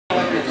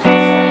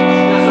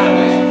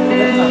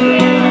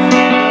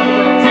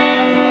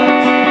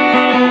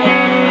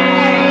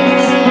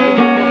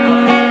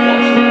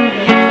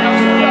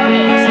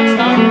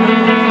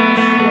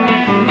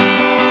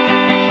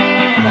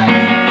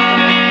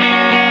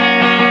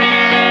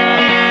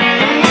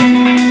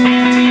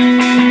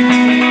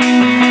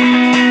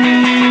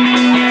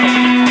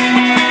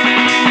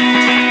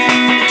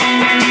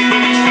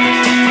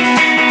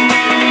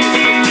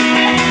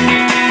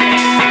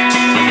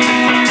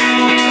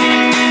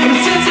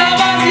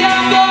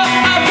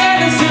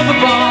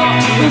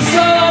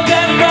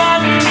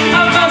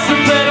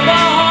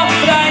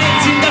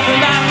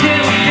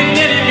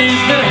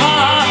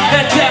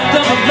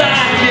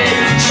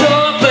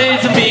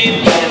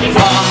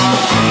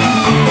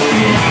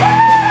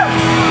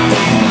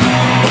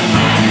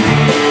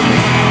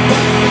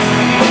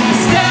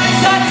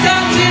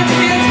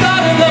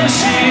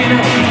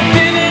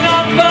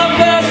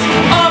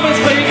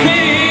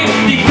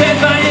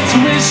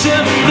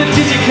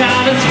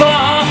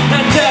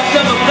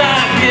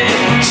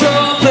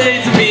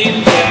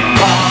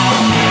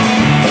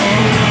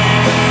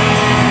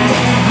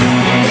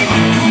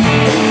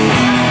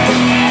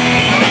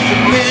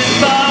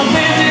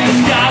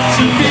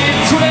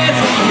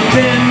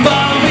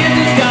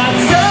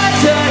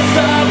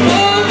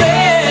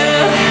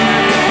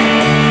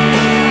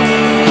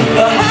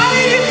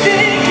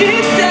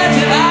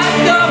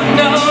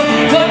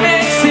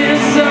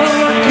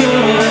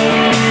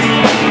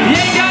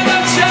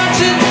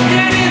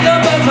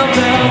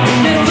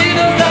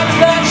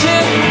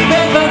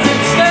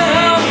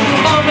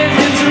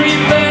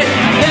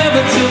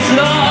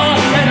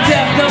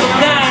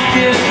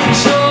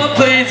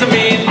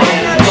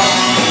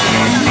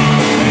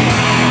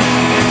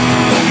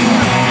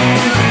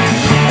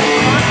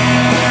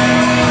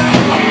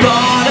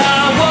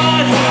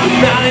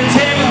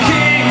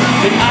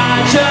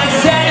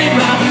just setting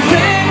my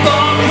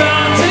pinball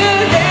ground to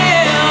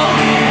hell.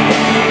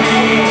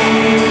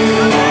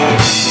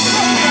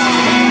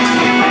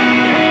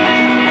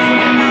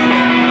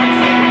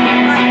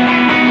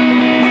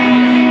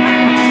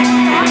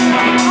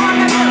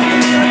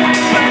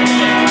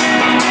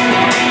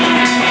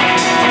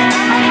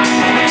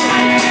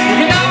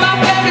 You know my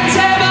favorite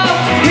table,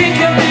 he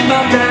can be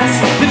my best.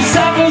 The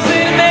disciples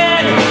in a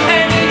man,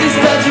 and he just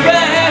does it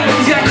right.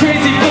 He's got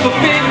crazy little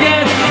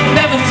fingers,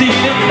 never seen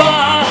him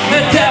fall. The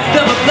depth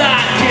of a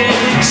black kid,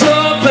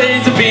 sure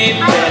plays a beat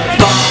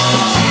pinball.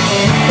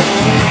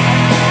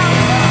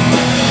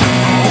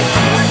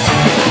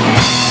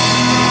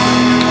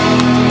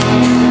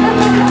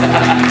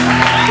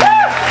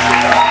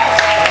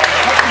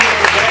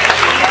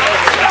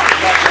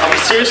 I'm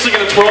seriously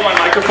gonna twirl my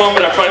microphone,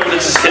 but I probably would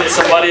have just hit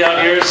somebody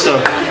out here, so.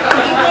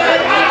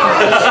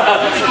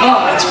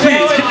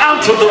 Please get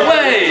out of the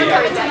way!